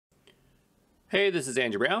Hey, this is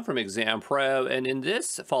Andrew Brown from Exam Pro, and in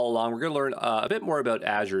this follow along, we're going to learn a bit more about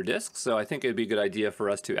Azure disks. So I think it'd be a good idea for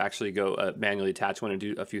us to actually go manually attach one and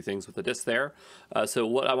do a few things with the disk there. So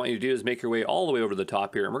what I want you to do is make your way all the way over to the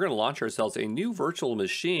top here, and we're going to launch ourselves a new virtual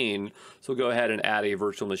machine. So we'll go ahead and add a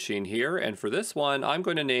virtual machine here, and for this one, I'm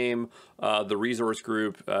going to name the resource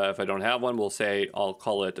group. If I don't have one, we'll say I'll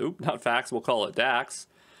call it, not fax, we'll call it DAX,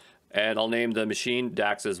 and I'll name the machine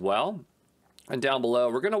DAX as well. And down below,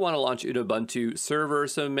 we're going to want to launch an Ubuntu server,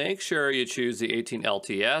 so make sure you choose the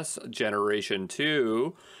 18LTS Generation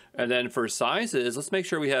 2. And then for sizes, let's make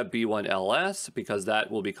sure we have B1LS, because that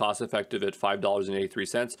will be cost effective at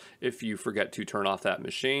 $5.83 if you forget to turn off that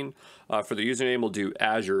machine. For the username, we'll do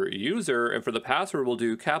Azure User, and for the password, we'll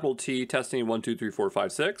do capital T testing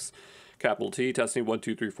 1234556, capital T testing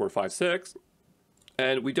 1234556.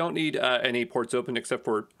 And we don't need any ports open except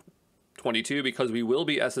for 22 because we will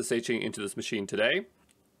be SSHing into this machine today.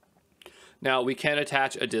 Now we can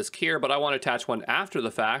attach a disk here, but I want to attach one after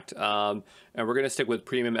the fact, and we're going to stick with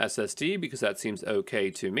premium SSD because that seems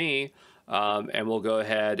okay to me. And we'll go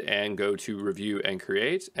ahead and go to review and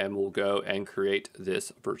create, and we'll go and create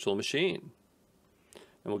this virtual machine.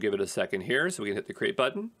 And we'll give it a second here so we can hit the create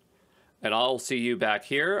button. And I'll see you back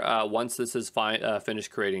here once this is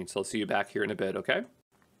finished creating. So I'll see you back here in a bit, okay?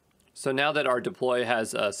 So now that our deploy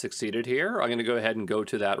has succeeded here, I'm going to go ahead and go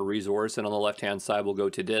to that resource, and on the left-hand side, we'll go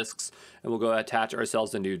to disks, and we'll go attach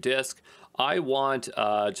ourselves a new disk. I want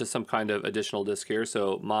just some kind of additional disk here,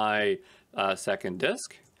 so my second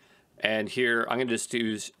disk. And here, I'm going to just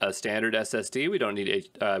use a standard SSD. We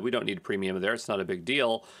don't need premium there. It's not a big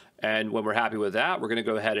deal. And when we're happy with that, we're going to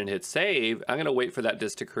go ahead and hit save. I'm going to wait for that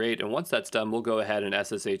disk to create, and once that's done, we'll go ahead and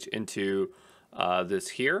SSH into this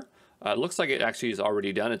here. It looks like it actually is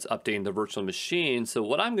already done. It's updating the virtual machine. So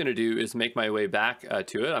what I'm going to do is make my way back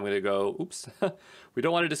to it. I'm going to go, oops, we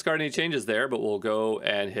don't want to discard any changes there, but we'll go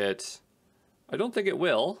and hit, I don't think it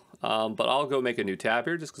will, but I'll go make a new tab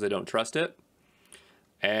here just because I don't trust it.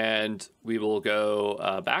 And we will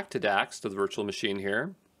go back to DAX, to the virtual machine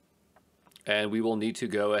here. And we will need to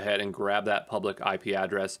go ahead and grab that public IP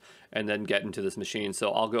address and then get into this machine. So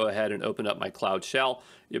I'll go ahead and open up my Cloud Shell.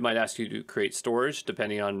 It might ask you to create storage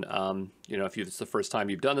depending on, if it's the first time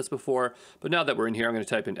you've done this before. But now that we're in here, I'm going to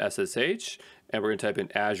type in SSH, and we're going to type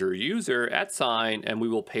in Azure User @, and we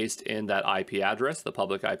will paste in that IP address, the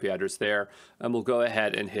public IP address there. And we'll go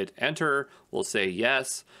ahead and hit enter. We'll say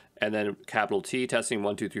yes. And then capital T testing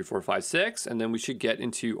 1234556. And then we should get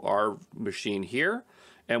into our machine here.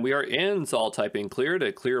 And we are in, so I'll type in clear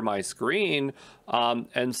to clear my screen.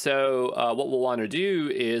 And so what we'll want to do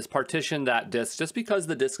is partition that disk. Just because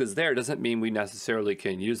the disk is there doesn't mean we necessarily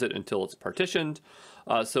can use it until it's partitioned.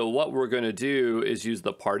 So what we're going to do is use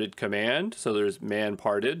the parted command. So there's man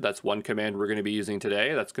parted. That's one command we're going to be using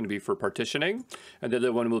today. That's going to be for partitioning. And the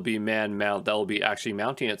other one will be man mount. That will be actually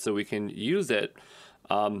mounting it so we can use it.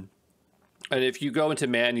 And if you go into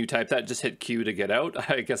man, you type that, just hit Q to get out.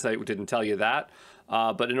 I guess I didn't tell you that.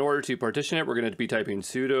 But in order to partition it, we're going to be typing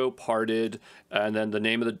sudo parted and then the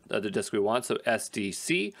name of the disk we want, so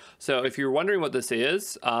SDC. So if you're wondering what this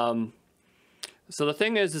is, so the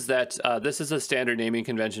thing is that this is a standard naming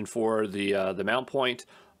convention for the mount point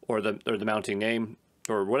or the mounting name,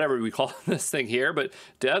 or whatever we call this thing here, but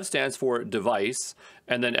dev stands for device,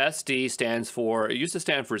 and then SD stands for, it used to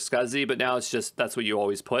stand for SCSI, but now it's just, that's what you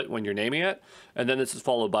always put when you're naming it. And then this is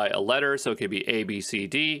followed by a letter, so it could be A, B, C,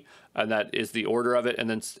 D, and that is the order of it, and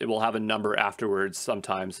then it will have a number afterwards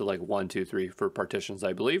sometimes, so like 1, 2, 3 for partitions,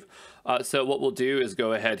 I believe. So what we'll do is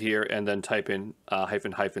go ahead here and then type in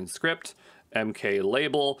 -- script, MK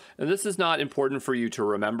label, and this is not important for you to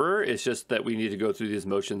remember. It's just that we need to go through these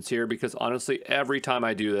motions here because honestly, every time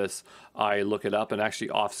I do this, I look it up, and actually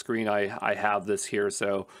off screen, I have this here.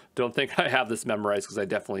 So don't think I have this memorized because I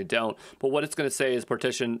definitely don't. But what it's going to say is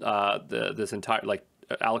partition this entire,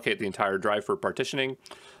 allocate the entire drive for partitioning.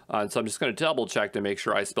 And so I'm just going to double check to make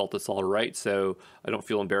sure I spelt this all right, so I don't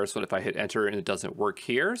feel embarrassed if I hit enter and it doesn't work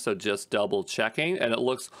here. So just double checking, and it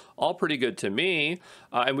looks all pretty good to me.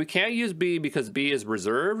 And we can't use B because B is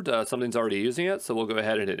reserved. Something's already using it, so we'll go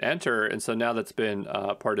ahead and hit enter. And so now that's been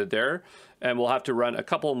parted there. And we'll have to run a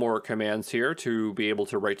couple more commands here to be able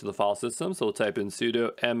to write to the file system. So we'll type in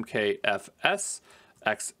sudo mkfs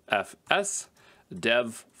xfs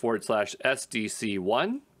dev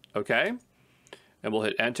 /sdc1, okay? And we'll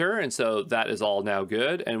hit enter, and so that is all now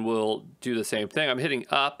good, and we'll do the same thing. I'm hitting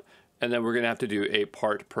up, and then we're going to have to do a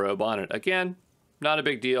part probe on it. Again, not a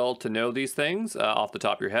big deal to know these things off the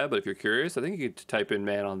top of your head, but if you're curious, I think you could type in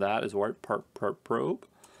man on that as well, part probe.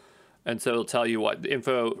 And so it'll tell you what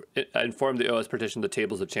info, inform the OS partition, the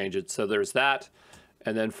tables have changed. So there's that.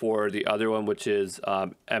 And then for the other one, which is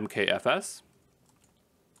mkfs,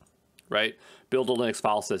 right? Build a Linux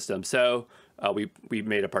file system. So we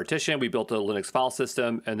made a partition, we built a Linux file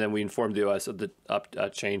system, and then we informed the OS of the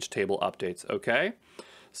change table updates, okay?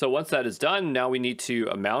 So once that is done, now we need to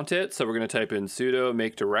mount it. So we're going to type in sudo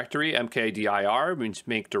make directory, mkdir means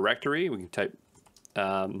make directory. We can type,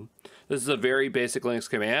 this is a very basic Linux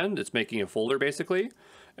command. It's making a folder basically.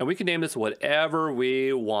 And we can name this whatever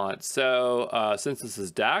we want. So since this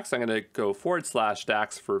is DAX, I'm going to go /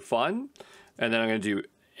 DAX for fun. And then I'm going to do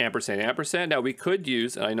ampersand, ampersand. Now we could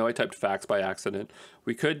use, and I know I typed fax by accident,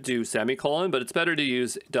 we could do semicolon, but it's better to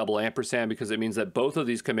use double ampersand because it means that both of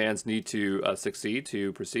these commands need to succeed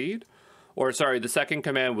to proceed. Or sorry, the second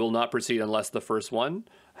command will not proceed unless the first one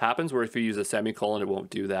happens, where if you use a semicolon, it won't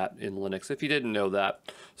do that in Linux, if you didn't know that.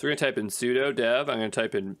 So we're going to type in sudo dev. I'm going to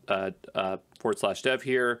type in / dev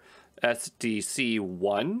here,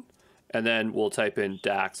 sdc1, and then we'll type in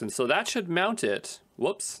DAX. And so that should mount it.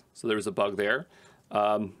 Whoops, so there was a bug there.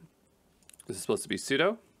 This is supposed to be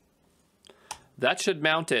sudo. That should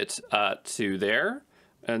mount it to there.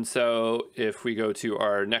 And so if we go to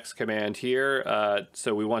our next command here,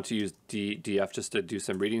 so we want to use df just to do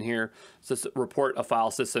some reading here. So let's report a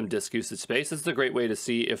file system disk usage space. This is a great way to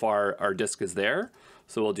see if our disk is there.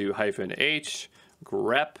 So we'll do -h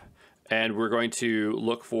grep, and we're going to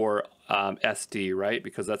look for SD, right?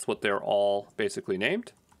 Because that's what they're all basically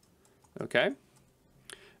named. Okay.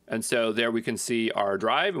 And so there we can see our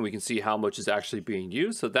drive and we can see how much is actually being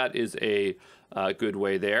used. So that is a good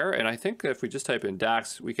way there. And I think if we just type in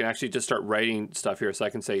DAX, we can actually just start writing stuff here. So I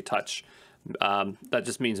can say touch. That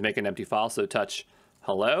just means make an empty file. So touch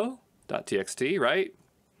hello.txt, right?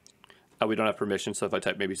 We don't have permission. So if I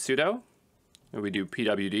type maybe sudo, and we do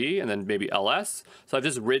pwd and then maybe ls. So I've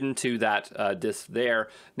just written to that disk there.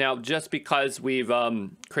 Now, just because we've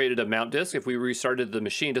created a mount disk, if we restarted the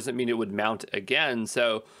machine, doesn't mean it would mount again.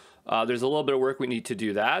 So there's a little bit of work we need to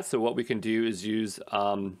do that. So what we can do is use,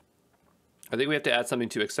 I think we have to add something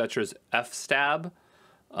to etc's fstab.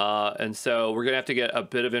 And so we're going to have to get a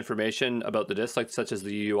bit of information about the disk, like such as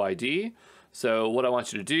the UUID. So what I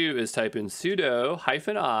want you to do is type in sudo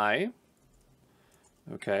 -i.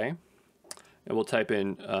 Okay. And we'll type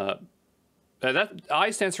in, that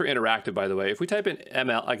I stands for interactive, by the way. If we type in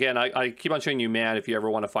ML, again, I keep on showing you man if you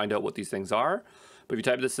ever want to find out what these things are. But if you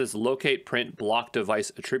type this as locate print block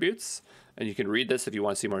device attributes, and you can read this if you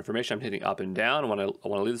want to see more information. I'm hitting up and down. I want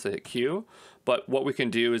to leave this, I hit Q. But what we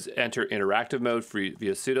can do is enter interactive mode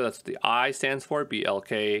via sudo. That's what the I stands for,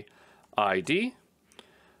 BLKID.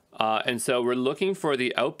 And so we're looking for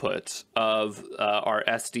the output of our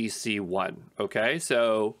SDC1, okay?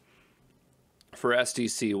 So for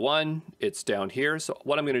SDC1, it's down here. So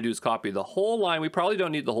what I'm going to do is copy the whole line. We probably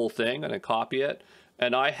don't need the whole thing. I'm going to copy it.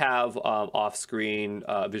 And I have off-screen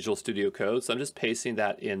Visual Studio Code, so I'm just pasting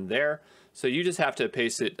that in there. So you just have to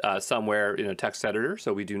paste it somewhere in a text editor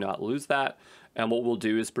so we do not lose that. And what we'll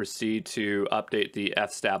do is proceed to update the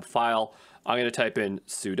fstab file. I'm going to type in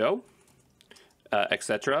sudo,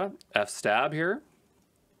 etc. fstab here.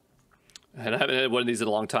 And I haven't had one of these in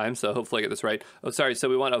a long time, so hopefully I get this right. Oh, sorry, so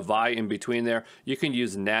we want a vi in between there. You can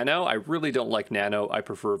use nano. I really don't like nano. I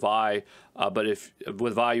prefer vi. But if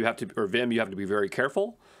with vi you have to, or vim, you have to be very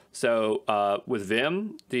careful. So with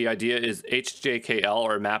vim, the idea is HJKL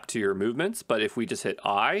are mapped to your movements. But if we just hit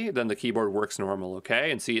I, then the keyboard works normal,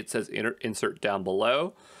 okay? And see it says insert down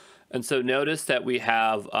below. And so notice that we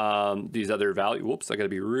have these other values. Whoops, I got to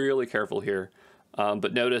be really careful here.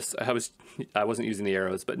 But notice I wasn't using the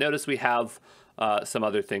arrows, but notice we have some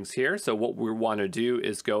other things here. So what we want to do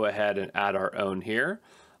is go ahead and add our own here.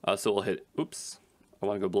 So we'll hit, oops, I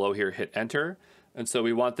want to go below here, hit enter. And so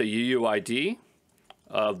we want the UUID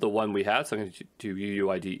of the one we had. So I'm going to do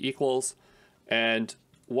UUID equals. And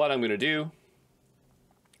what I'm going to do,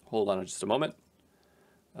 hold on just a moment,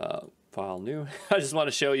 file new. I just want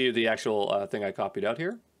to show you the actual thing I copied out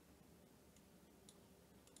here.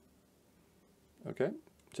 Okay,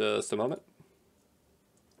 just a moment.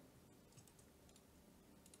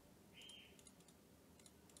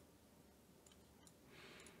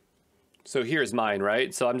 So here's mine,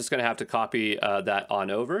 right? So I'm just going to have to copy that on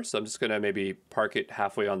over. So I'm just going to maybe park it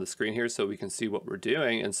halfway on the screen here so we can see what we're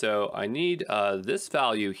doing. And so I need this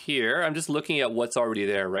value here. I'm just looking at what's already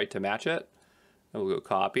there, right, to match it. And we'll go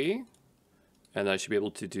copy. And then I should be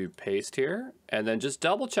able to do paste here. And then just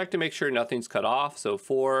double check to make sure nothing's cut off. So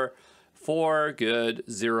 4, good,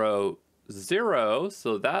 0, 0.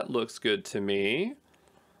 So that looks good to me.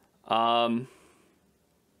 So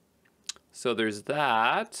there's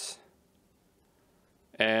that.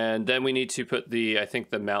 And then we need to put the, I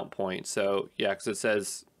think, the mount point. So yeah, because it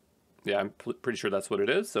says Yeah, I'm pretty sure that's what it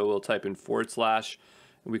is. So we'll type in /,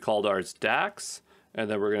 and we called ours DAX, and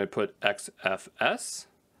then we're going to put XFS.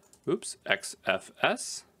 Oops,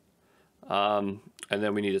 XFS. And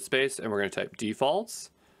then we need a space, and we're going to type defaults,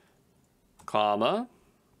 comma,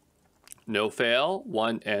 no fail,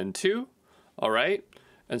 1 and 2. All right.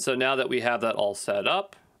 And so now that we have that all set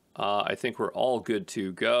up, I think we're all good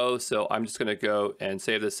to go. So I'm just going to go and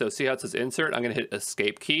save this. So see how it says insert? I'm going to hit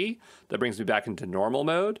escape key. That brings me back into normal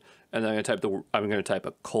mode. And then I'm going to type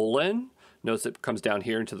a colon. Notice it comes down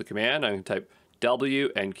here into the command. I'm going to type W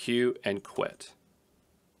and Q and quit.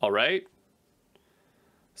 All right.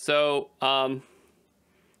 So,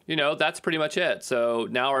 you know, that's pretty much it. So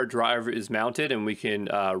now our drive is mounted and we can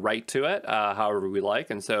write to it however we like.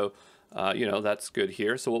 And so, you know, that's good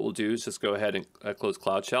here. So what we'll do is just go ahead and close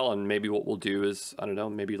Cloud Shell. And maybe what we'll do is, I don't know,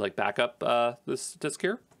 maybe like back up this disk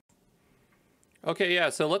here. Okay, yeah,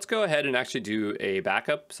 so let's go ahead and actually do a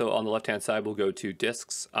backup. So on the left-hand side, we'll go to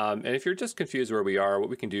disks. And if you're just confused where we are, what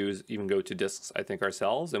we can do is even go to disks, I think,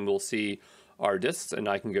 ourselves, and we'll see our disks. And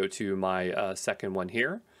I can go to my second one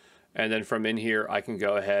here. And then from in here, I can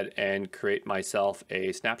go ahead and create myself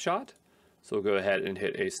a snapshot. So we'll go ahead and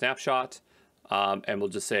hit a snapshot, and we'll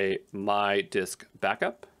just say my disk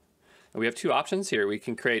backup. And we have two options here. We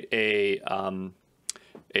can create a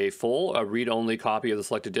read-only copy of the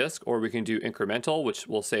selected disk, or we can do incremental, which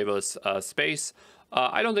will save us space.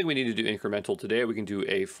 I don't think we need to do incremental today. We can do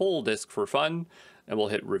a full disk for fun, and we'll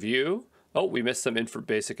hit review. Oh, we missed some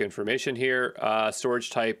basic information here.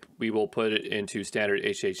 Storage type, we will put it into standard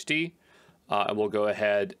HDD, and we'll go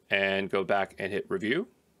ahead and go back and hit review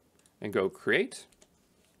and go create.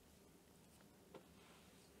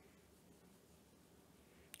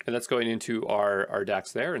 And that's going into our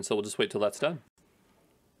DAX there, and so we'll just wait till that's done.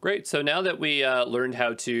 Great, so now that we learned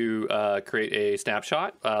how to create a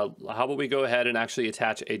snapshot, how about we go ahead and actually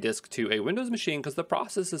attach a disk to a Windows machine, because the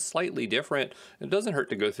process is slightly different. It doesn't hurt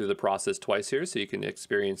to go through the process twice here so you can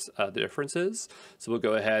experience the differences. So we'll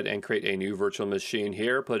go ahead and create a new virtual machine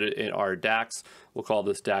here, put it in our DAX. We'll call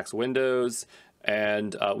this DAX Windows,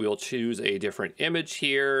 and we'll choose a different image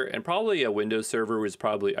here, and probably a Windows server is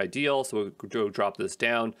probably ideal. So we'll go drop this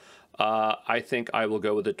down. I think I will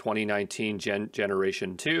go with the 2019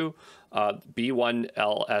 Generation 2.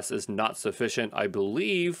 B1LS is not sufficient, I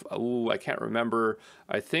believe. Ooh, I can't remember.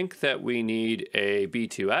 I think that we need a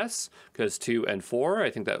B2S, because 2 and 4, I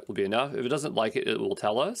think that will be enough. If it doesn't like it, it will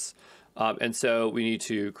tell us. And so we need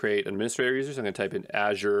to create an administrator user. So I'm going to type in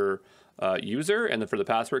Azure user, and then for the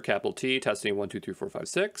password, capital T, testing 1, 2, 3, 4, 5,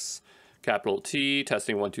 6. Capital T,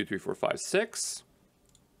 testing 1, 2, 3, 4, 5, 6.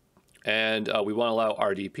 And we want to allow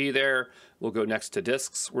RDP there. We'll go next to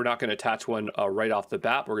disks. We're not going to attach one right off the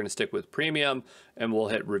bat. We're going to stick with premium, and we'll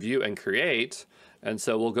hit review and create. And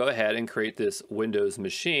so we'll go ahead and create this Windows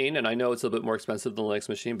machine. And I know it's a bit more expensive than the Linux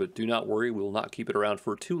machine, but do not worry, we will not keep it around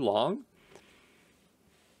for too long.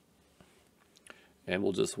 And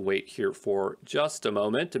we'll just wait here for just a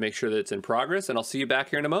moment to make sure that it's in progress, and I'll see you back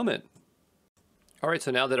here in a moment. All right,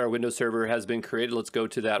 so now that our Windows server has been created, let's go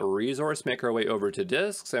to that resource, make our way over to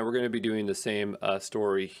disks, and we're going to be doing the same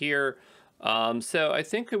story here. So I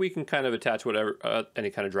think we can kind of attach whatever,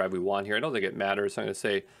 any kind of drive we want here. I don't think it matters. So I'm going to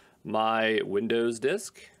say my Windows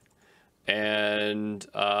disk, and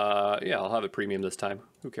yeah, I'll have it premium this time.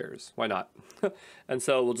 Who cares? Why not? And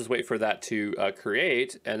so we'll just wait for that to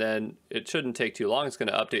create, and then it shouldn't take too long. It's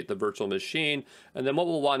going to update the virtual machine. And then what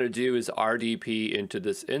we'll want to do is RDP into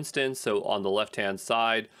this instance. So on the left-hand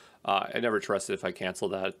side, I never trust it if I cancel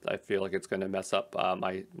that. I feel like it's going to mess up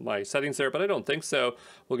my settings there, but I don't think so.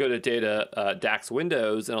 We'll go to data DAX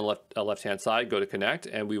Windows, and on the left-hand side, go to connect,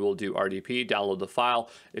 and we will do RDP, download the file.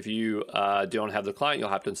 If you don't have the client, you'll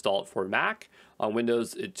have to install it for Mac. On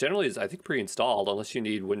Windows, it generally is, I think, pre-installed, unless you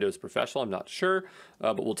need Windows Professional, I'm not sure.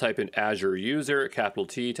 But we'll type in Azure user, capital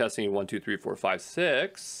T, testing 1, 2, 3, 4, 5,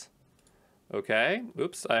 6. Okay,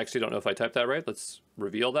 oops, I actually don't know if I typed that right. Let's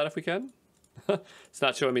reveal that if we can. It's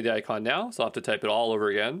not showing me the icon now, so I'll have to type it all over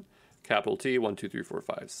again. Capital T, 1, 2, 3, 4,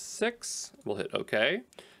 5, 6. We'll hit OK,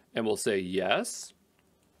 and we'll say yes.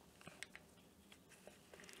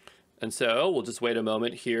 And so we'll just wait a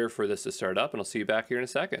moment here for this to start up, and I'll see you back here in a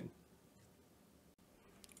second.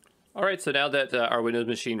 All right, so now that our Windows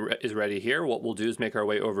machine is ready here, what we'll do is make our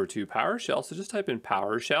way over to PowerShell. So just type in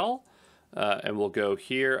PowerShell, and we'll go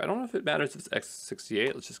here. I don't know if it matters if it's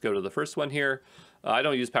x68. Let's just go to the first one here. I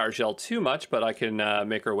don't use PowerShell too much, but I can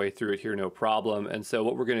make our way through it here, no problem. And so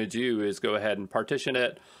what we're going to do is go ahead and partition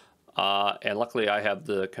it. And luckily, I have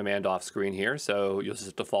the command off screen here, so you'll just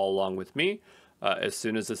have to follow along with me as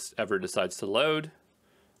soon as this ever decides to load,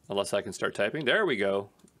 unless I can start typing. There we go.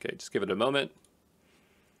 Okay, just give it a moment.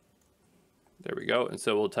 There we go. And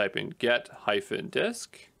so we'll type in get -disk.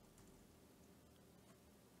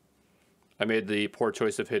 I made the poor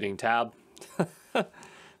choice of hitting tab.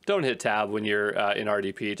 Don't hit tab when you're in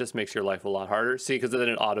RDP. It just makes your life a lot harder. See, because then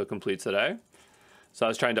it auto-completes it, eh? So I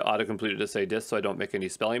was trying to auto-complete it to say disk so I don't make any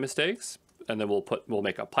spelling mistakes. And then we'll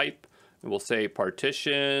make a pipe. And we'll say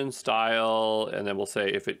partition, style, and then we'll say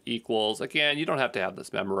if it equals. Again, you don't have to have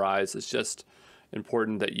this memorized. It's just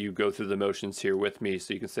important that you go through the motions here with me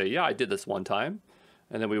so you can say, yeah, I did this one time.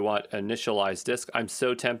 And then we want initialize disk. I'm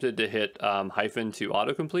so tempted to hit hyphen to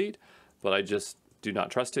autocomplete, but I just do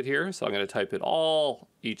not trust it here. So I'm going to type it all,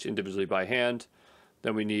 each individually by hand.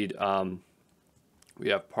 Then we need, we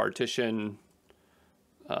have partition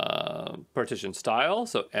style,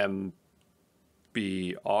 so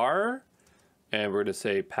MBR, and we're going to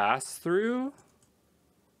say pass through.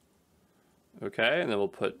 Okay, and then we'll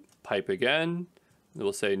put pipe again. And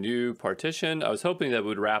we'll say new partition. I was hoping that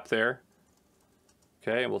would wrap there.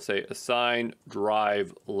 Okay, and we'll say assign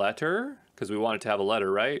drive letter, because we want it to have a letter,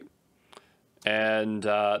 right? And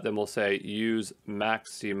then we'll say use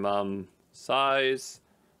maximum size,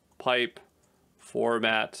 pipe,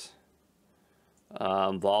 format,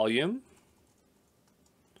 volume.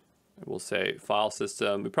 And we'll say file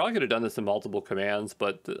system. We probably could have done this in multiple commands,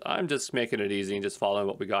 but I'm just making it easy and just following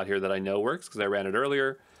what we got here that I know works because I ran it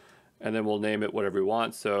earlier. And then we'll name it whatever we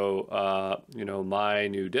want. So, you know, my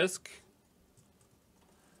new disk.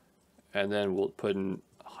 And then we'll put in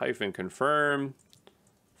hyphen confirm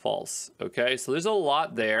false. Okay, so there's a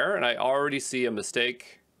lot there, and I already see a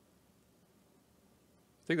mistake.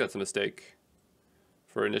 I think that's a mistake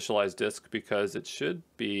for initialize disk because it should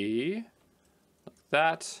be like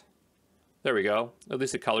that. There we go. At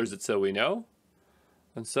least it colors it so we know.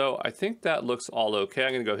 And so I think that looks all okay.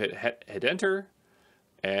 I'm going to go hit enter,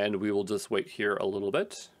 and we will just wait here a little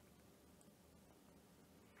bit.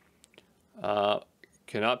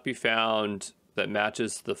 Cannot be found that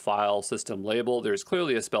matches the file system label. There's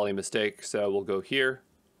clearly a spelling mistake, so we'll go here,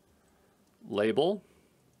 label.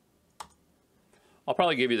 I'll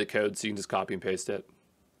probably give you the code so you can just copy and paste it.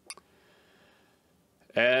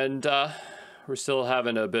 And we're still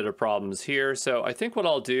having a bit of problems here. So I think what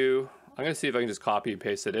I'll do, I'm gonna see if I can just copy and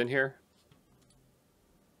paste it in here.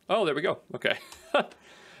 Oh, there we go, okay.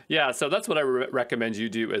 Yeah, so that's what I recommend you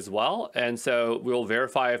do as well. And so we'll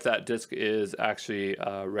verify if that disk is actually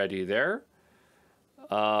ready there.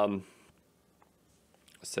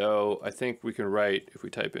 So I think we can write, if we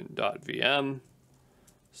type in .vm,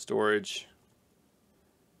 storage,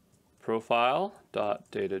 profile,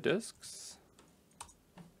 .data disks,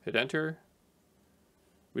 hit enter.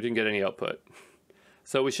 We didn't get any output.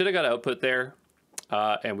 So we should have got output there,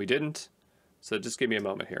 and we didn't. So just give me a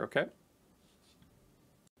moment here, okay?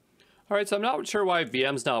 All right, so I'm not sure why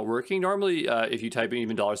VM's not working. Normally, if you type in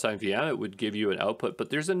even $VM, it would give you an output, but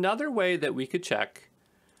there's another way that we could check.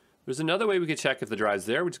 There's another way we could check if the drive's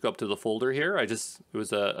there. We just go up to the folder here. It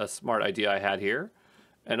was a smart idea I had here.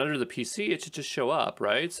 And under the PC, it should just show up,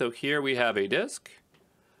 right? So here we have a disk.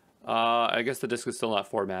 I guess the disk is still not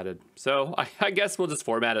formatted. So I guess we'll just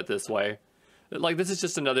format it this way. Like, this is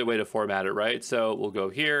just another way to format it, right? So we'll go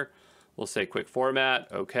here. We'll say quick format,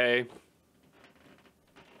 okay.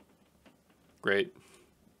 Great.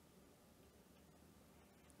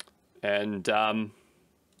 And,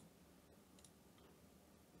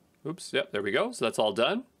 oops, yep, there we go. So that's all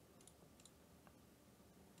done.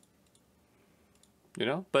 You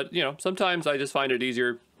know, but, you know, sometimes I just find it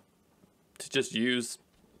easier to just use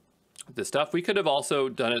this stuff. We could have also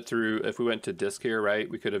done it through, if we went to disk here, right?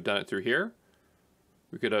 We could have done it through here.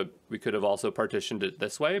 We could have also partitioned it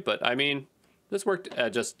this way, but I mean, this worked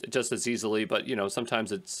just as easily, but you know,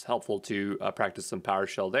 sometimes it's helpful to practice some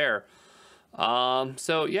PowerShell there.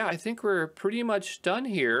 So yeah, I think we're pretty much done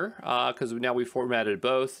here because now we formatted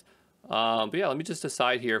both. But yeah, let me just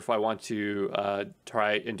decide here if I want to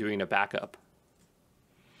try in doing a backup.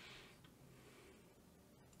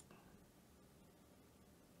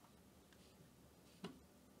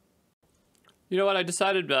 You know what, I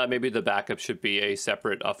decided maybe the backup should be a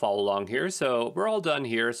separate follow along here. So we're all done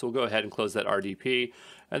here. So we'll go ahead and close that RDP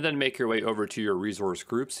and then make your way over to your resource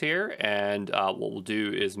groups here. And what we'll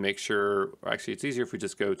do is make sure, actually it's easier if we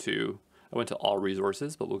just go to, I went to all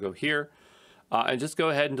resources, but we'll go here and just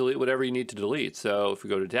go ahead and delete whatever you need to delete. So if we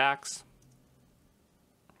go to DAX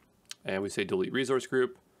and we say delete resource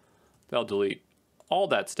group, that'll delete all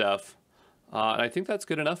that stuff. And I think that's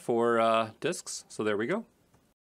good enough for disks. So there we go.